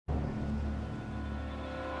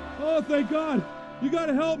Oh, thank God! You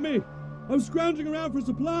gotta help me! I was scrounging around for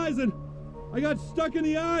supplies and I got stuck in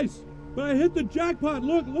the ice. But I hit the jackpot.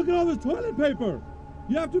 Look at all this toilet paper.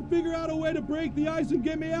 You have to figure out a way to break the ice and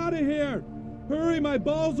get me out of here. Hurry, my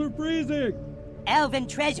balls are freezing. Elven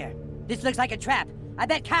treasure. This looks like a trap. I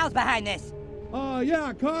bet Kyle's behind this.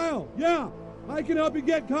 Yeah, Kyle. Yeah, I can help you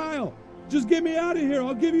get Kyle. Just get me out of here.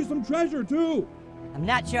 I'll give you some treasure, too. I'm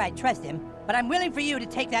not sure I trust him, but I'm willing for you to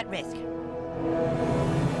take that risk.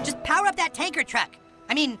 Just power up that tanker truck.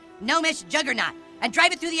 I mean, gnomish juggernaut, and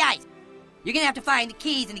drive it through the ice. You're gonna have to find the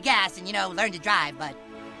keys and the gas and, learn to drive, but...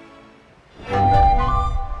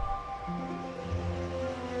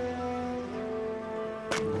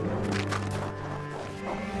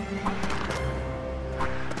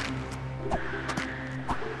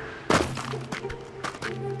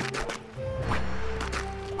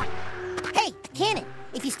 Hey, a cannon!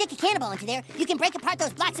 If you stick a cannonball into there, you can break apart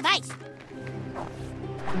those blocks of ice.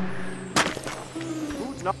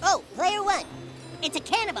 Oh, player one. It's a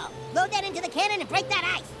cannonball. Load that into the cannon and break that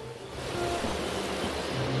ice.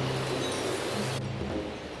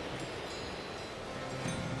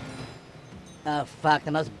 Oh, fuck,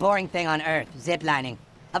 the most boring thing on Earth, ziplining.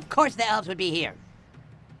 Of course the elves would be here.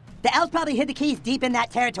 The elves probably hid the keys deep in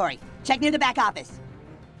that territory. Check near the back office.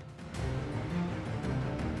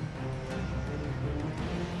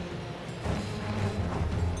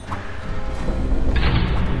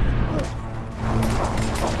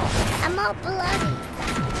 I'm all bloody.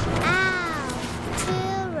 Ow.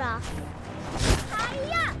 Too rough.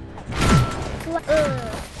 Hiya!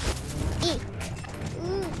 Eek.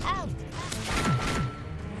 Ow.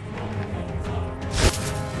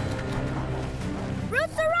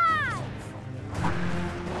 Roots arrive!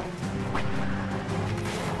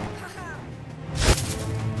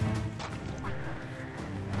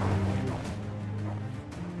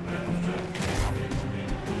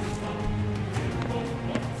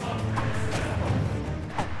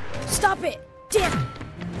 Stop it! Damn it!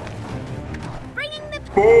 Bringing the...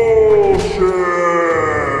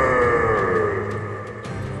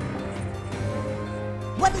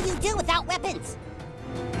 What will you do without weapons?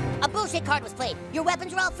 A bullshit card was played. Your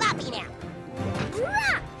weapons are all floppy now.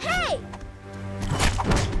 Rah! Hey!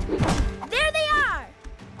 There they are!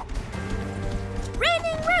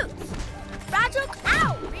 Raining roots! Fragile...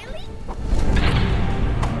 Ow! Really?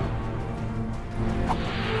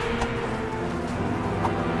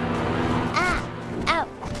 Ah! Ow!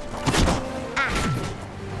 Ah!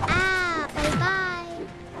 Ah! Bye-bye!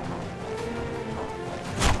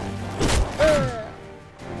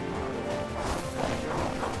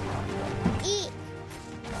 Eek!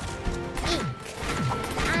 Eek!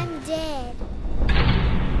 I'm dead.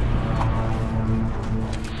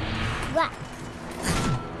 What?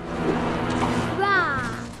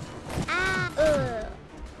 Rah! Ah!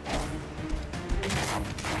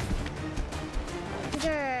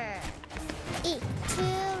 Grr! Eek!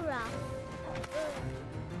 Too rough.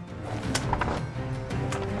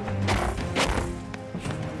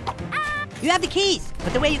 You have the keys,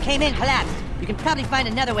 but the way you came in collapsed. You can probably find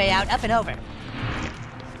another way out, up and over.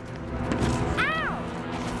 Ow!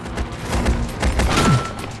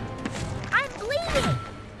 I'm bleeding!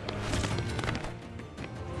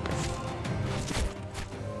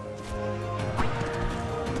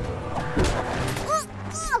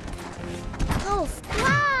 Oh,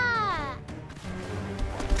 splat!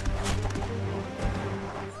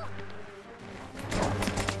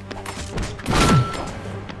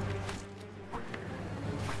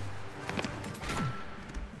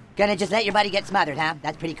 Gonna just let your buddy get smothered, huh?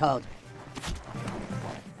 That's pretty cold.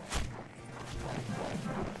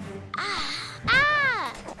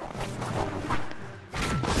 Ah!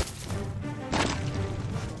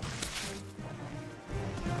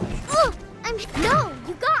 Oh, no,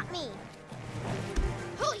 you got me.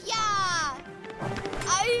 Oh yeah!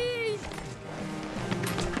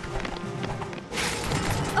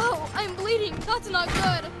 Oh, I'm bleeding. That's not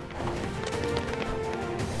good.